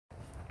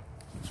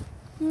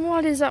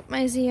What is up,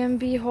 my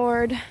ZMB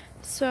Horde?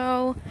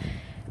 So,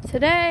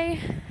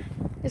 today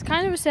is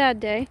kind of a sad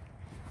day.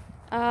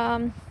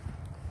 Today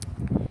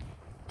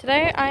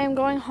I am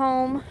going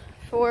home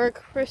for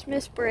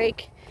Christmas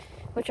break,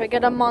 which I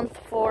get a month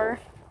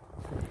for.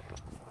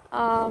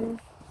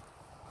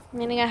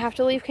 Meaning I have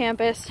to leave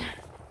campus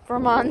for a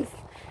month,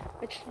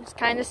 which is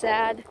kind of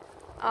sad.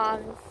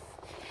 My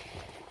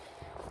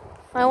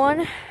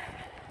one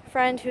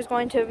friend who's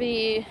going to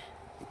be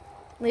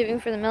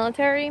leaving for the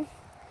military,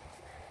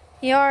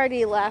 he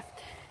already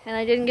left, and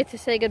I didn't get to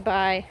say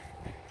goodbye,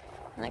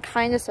 and it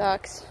kind of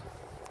sucks,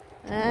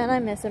 and I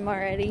miss him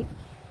already,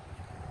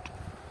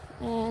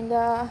 and,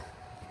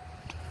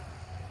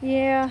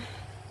 yeah,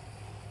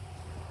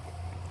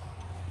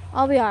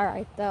 I'll be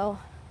alright, though.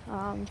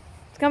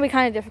 It's gonna be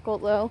kind of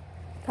difficult, though,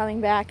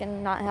 coming back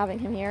and not having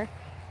him here,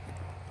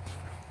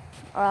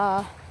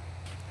 but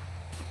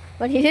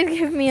he did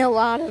give me a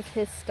lot of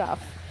his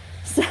stuff,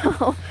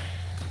 so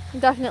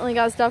definitely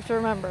got stuff to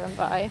remember him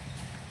by.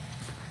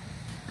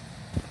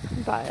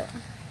 But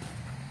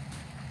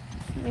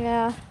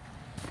yeah,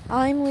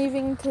 I'm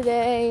leaving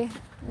today,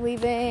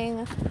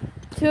 leaving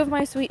two of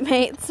my sweet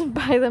mates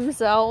by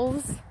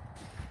themselves.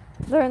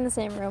 They're in the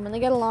same room and they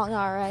get along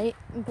alright,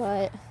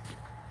 but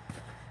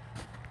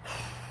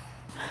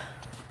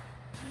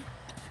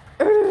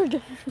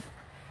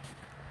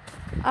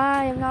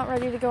I am not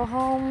ready to go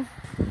home.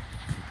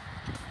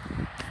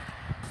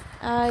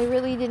 I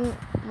really didn't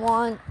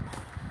want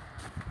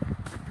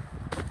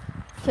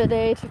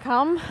today to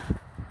come,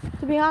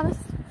 to be honest,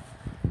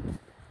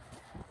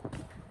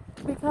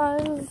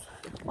 because,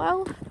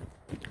 well,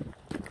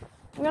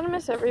 I'm gonna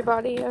miss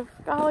everybody. I've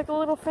got like a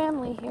little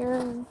family here,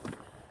 and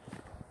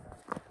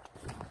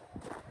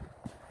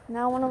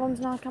now one of them's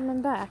not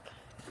coming back.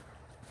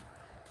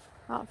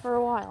 Not for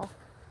a while.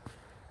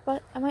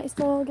 But I might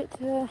still get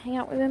to hang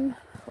out with him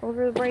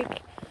over the break,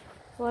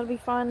 so that'll be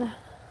fun.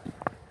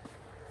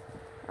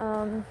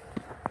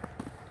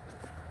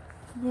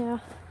 Yeah.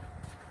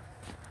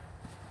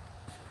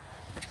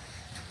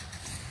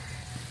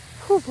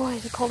 Oh boy,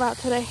 is it cold out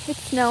today.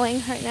 It's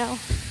snowing right now.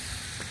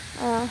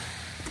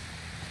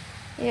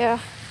 Yeah.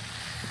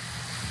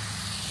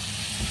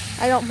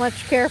 I don't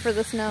much care for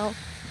the snow.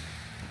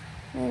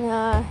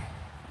 And,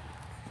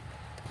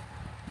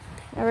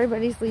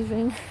 everybody's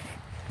leaving.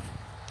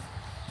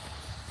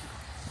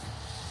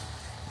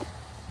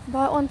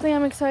 But one thing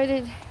I'm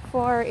excited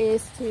for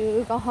is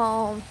to go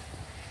home,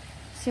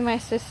 see my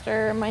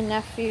sister, my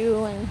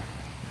nephew, and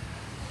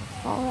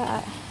all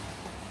that.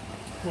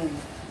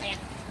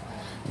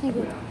 Thank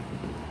you.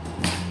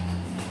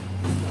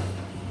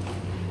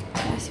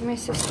 Yeah, see my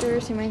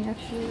sister, see my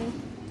nephew.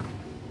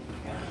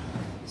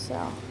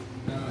 So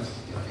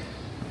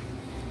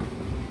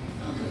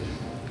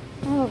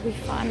that'll be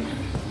fun.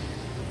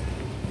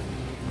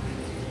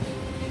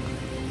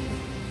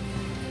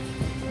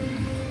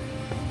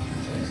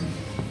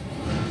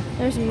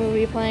 There's a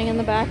movie playing in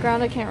the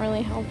background. I can't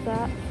really help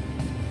that.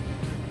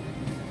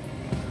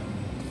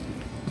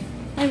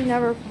 I've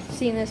never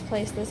seen this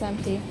place this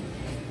empty.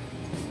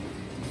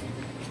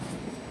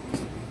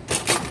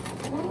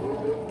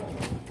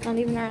 Not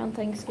even around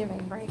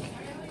Thanksgiving break.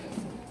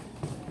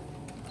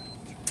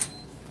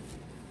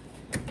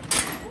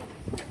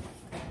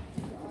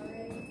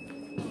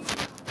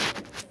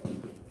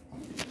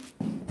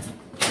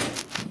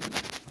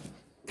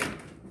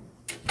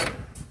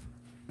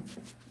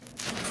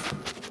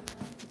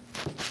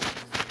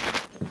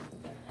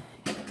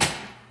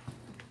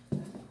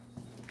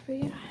 But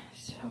yeah,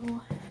 so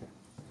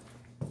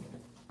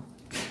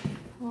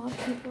a lot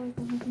of people are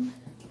going.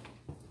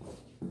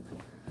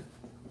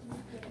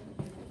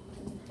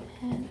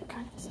 And it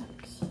kind of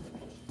sucks.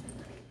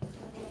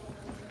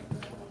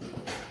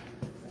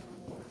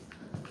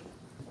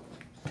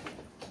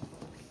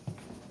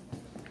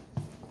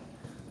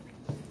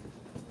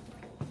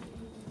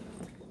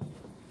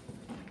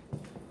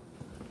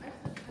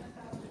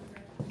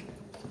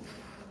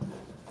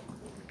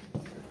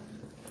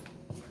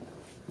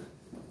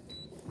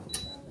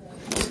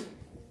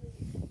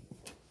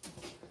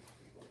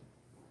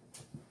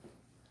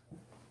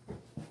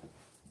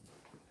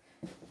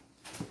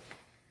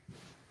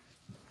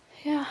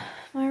 Yeah,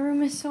 my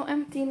room is so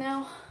empty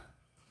now.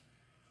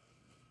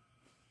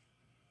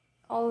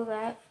 All of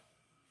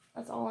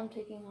that's all I'm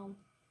taking home.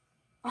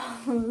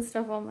 All of the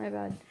stuff on my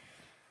bed.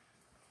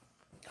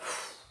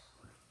 It's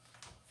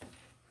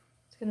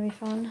gonna be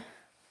fun.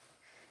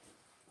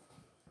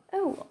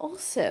 Oh,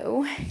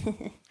 also,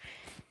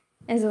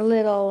 as a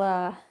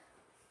little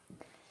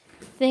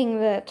thing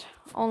that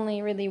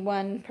only really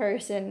one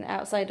person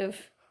outside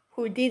of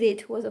who did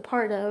it was a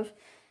part of,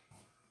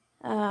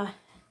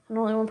 and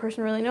only one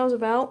person really knows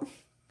about,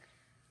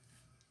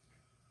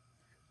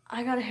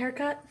 I got a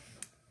haircut,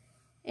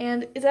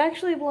 and it's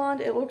actually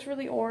blonde. It looks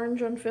really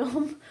orange on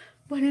film,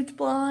 but it's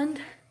blonde.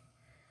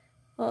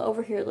 Well,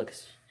 over here it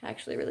looks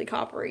actually really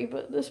coppery,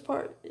 but this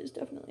part is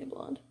definitely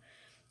blonde.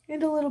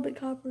 And a little bit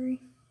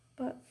coppery,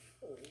 but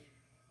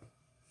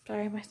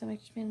Sorry, my stomach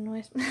just made a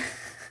noise. But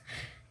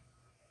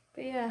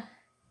yeah.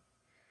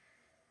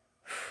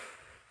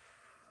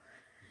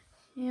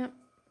 Yep.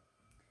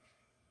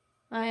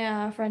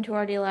 My friend who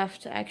already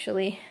left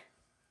actually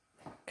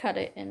cut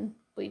it and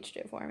bleached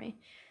it for me.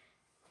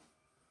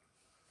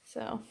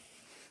 So,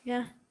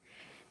 yeah.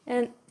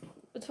 And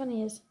what's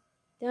funny is,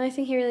 the only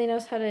thing he really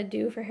knows how to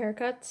do for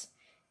haircuts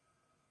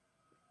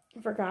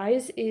for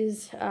guys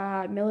is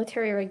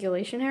military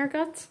regulation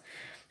haircuts.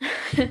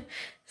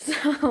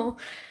 So,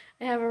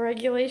 I have a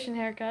regulation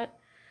haircut.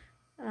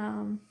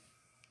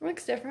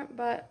 Looks different,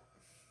 but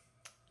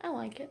I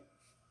like it.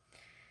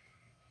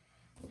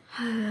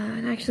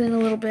 And actually, in a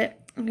little bit,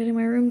 I'm getting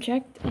my room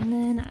checked, and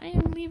then I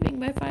am leaving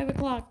by 5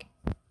 o'clock.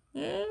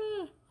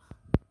 Yeah.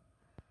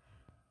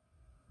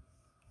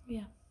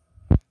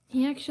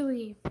 He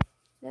actually,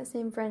 that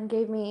same friend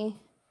gave me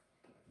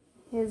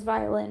his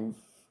violin,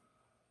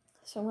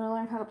 so I'm gonna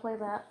learn how to play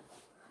that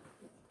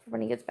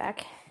when he gets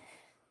back.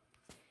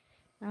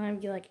 I'm gonna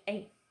be like,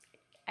 hey,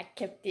 I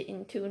kept it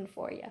in tune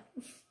for you.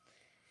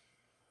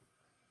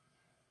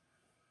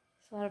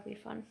 So that'll be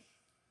fun.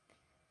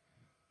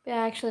 But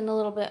yeah, actually, in a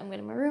little bit, I'm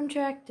getting my room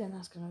checked, and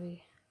that's gonna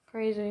be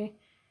crazy.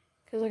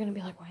 Because they're gonna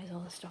be like, why is all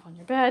this stuff on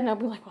your bed? And I'll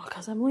be like, well,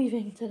 because I'm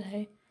leaving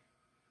today.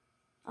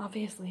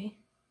 Obviously.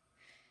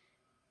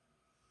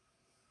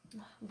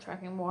 I'm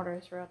tracking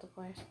water throughout the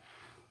place.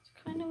 It's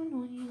kind of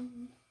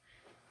annoying.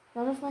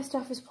 None of my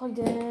stuff is plugged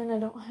in. I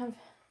don't have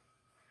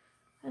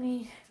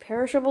any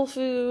perishable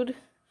food.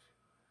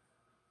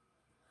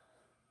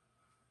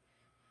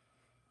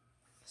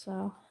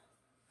 So,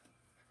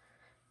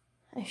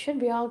 I should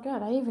be all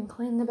good. I even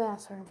cleaned the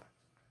bathroom.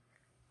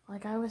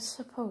 Like I was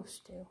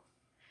supposed to.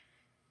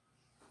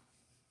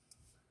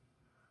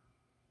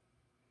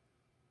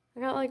 I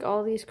got like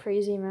all these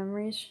crazy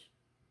memories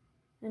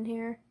in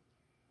here.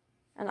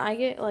 And I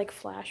get like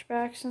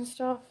flashbacks and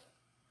stuff.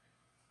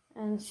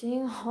 And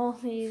seeing all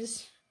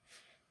these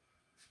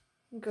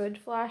good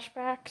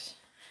flashbacks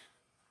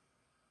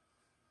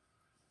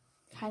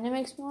kind of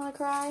makes me want to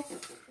cry.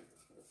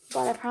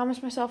 But I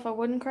promised myself I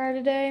wouldn't cry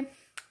today.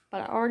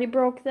 But I already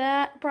broke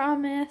that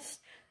promise.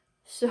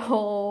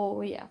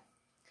 So, yeah.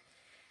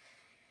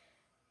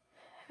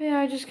 Yeah,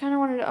 I just kind of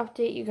wanted to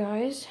update you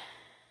guys.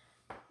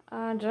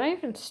 Did I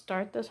even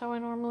start this how I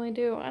normally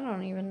do? I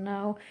don't even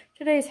know.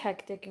 Today's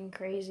hectic and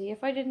crazy.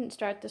 If I didn't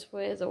start this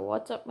with a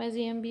what's up my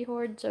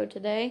ZMBHorde, so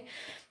today,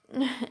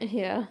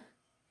 yeah.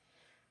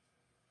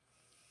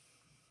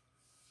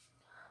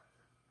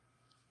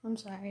 I'm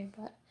sorry,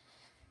 but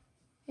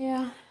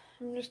yeah,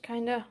 I'm just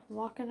kind of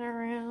walking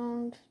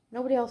around.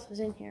 Nobody else is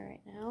in here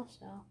right now,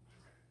 so.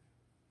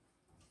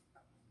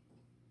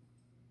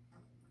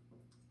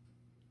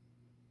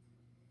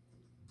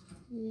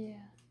 Yeah.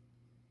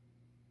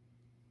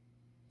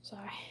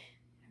 Sorry.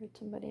 I heard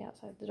somebody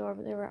outside the door,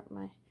 but they were at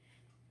my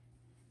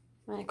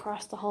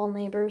across the hall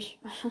neighbors.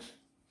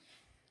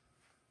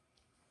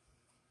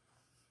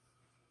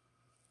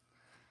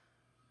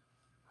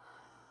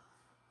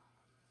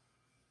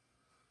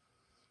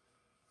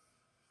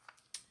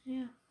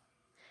 Yeah.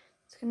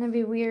 It's gonna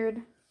be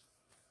weird.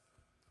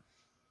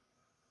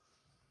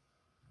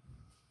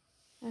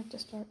 I have to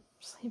start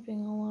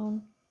sleeping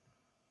alone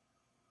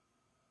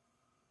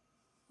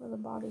with a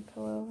body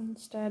pillow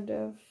instead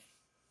of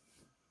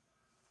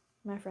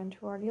my friend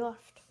who already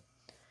left.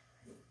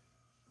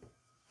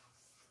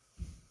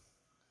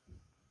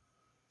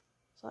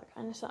 So that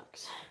kind of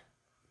sucks.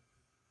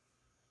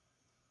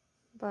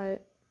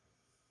 But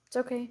it's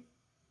okay.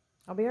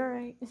 I'll be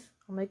alright.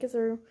 I'll make it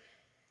through.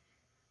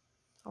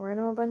 I'll write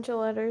him a bunch of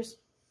letters.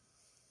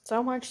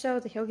 So much so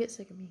that he'll get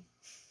sick of me.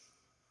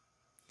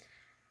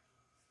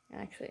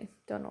 I actually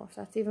don't know if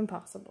that's even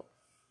possible.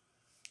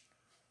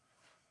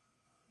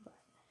 But,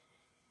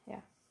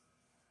 yeah.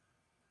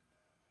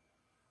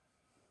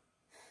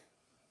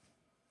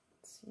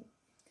 Let's see.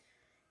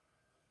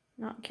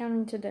 Not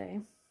counting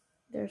today.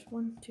 There's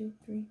 1, 2,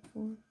 3,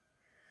 4,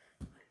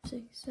 5,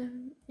 6,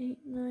 7, 8,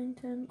 9,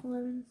 10,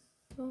 11,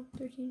 12,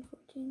 13,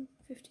 14,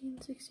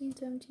 15, 16,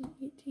 17,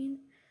 18,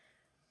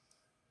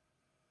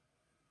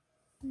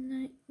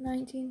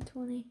 19,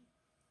 20,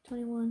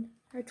 21,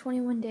 or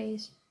 21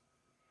 days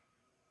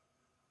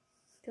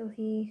till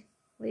he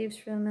leaves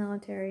for the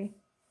military.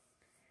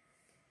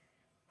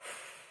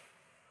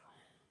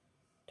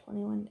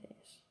 21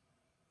 days.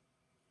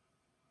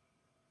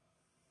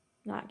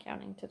 Not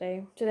counting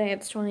today. Today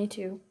it's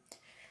 22.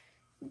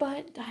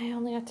 But I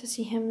only got to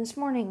see him this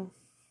morning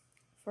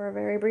for a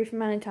very brief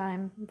amount of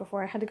time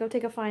before I had to go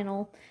take a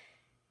final,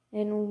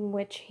 in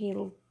which he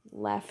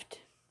left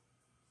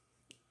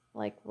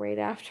like right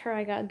after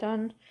I got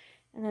done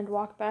and had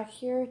walked back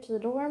here to the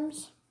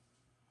dorms.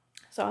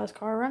 Saw his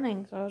car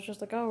running, so I was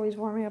just like, oh, he's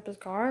warming up his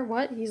car?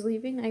 What? He's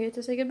leaving? I get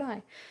to say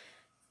goodbye.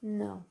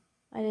 No,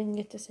 I didn't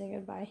get to say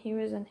goodbye. He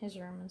was in his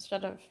room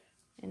instead of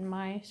in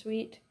my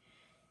suite.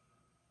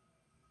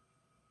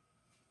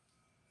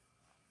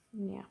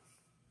 Yeah.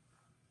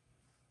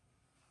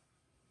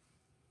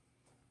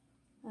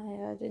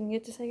 I didn't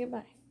get to say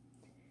goodbye.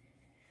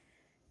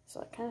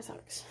 So it kind of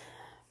sucks.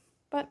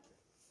 But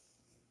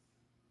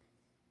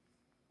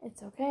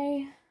it's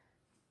okay.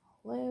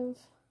 I'll live.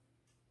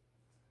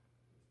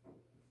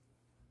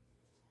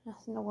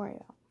 Nothing to worry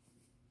about.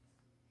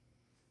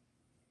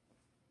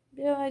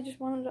 Yeah, I just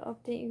wanted to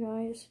update you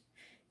guys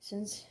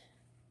since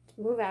it's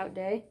move out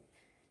day.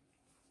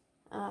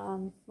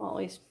 Well, at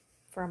least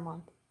for a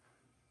month.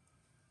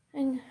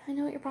 And I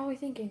know what you're probably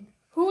thinking.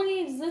 Who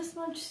needs this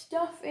much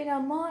stuff in a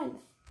month?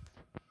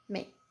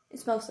 Me.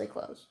 It's mostly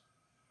clothes.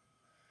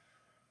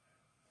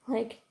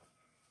 Like,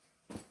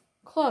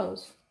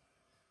 clothes.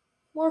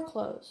 More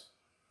clothes.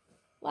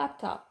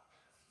 Laptop.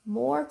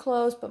 More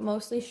clothes, but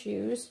mostly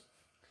shoes.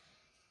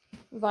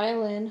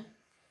 Violin.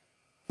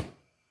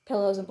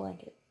 Pillows and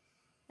blanket.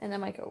 And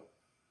then my coat.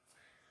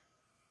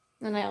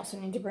 And I also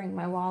need to bring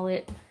my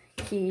wallet,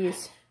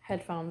 keys,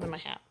 headphones, and my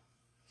hat.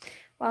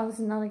 Wow, this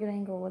is not a good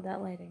angle with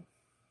that lighting.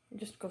 It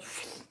just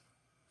goes...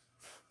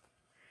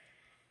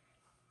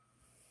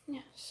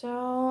 Yeah,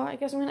 so I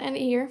guess I'm going to end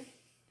it here.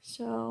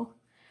 So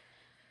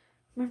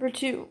remember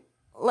to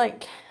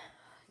like,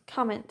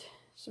 comment,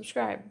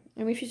 subscribe.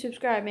 And if you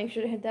subscribe, make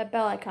sure to hit that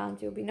bell icon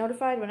so you'll be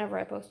notified whenever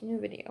I post a new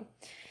video.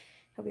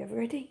 Hope you have a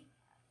great day.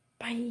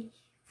 Bye.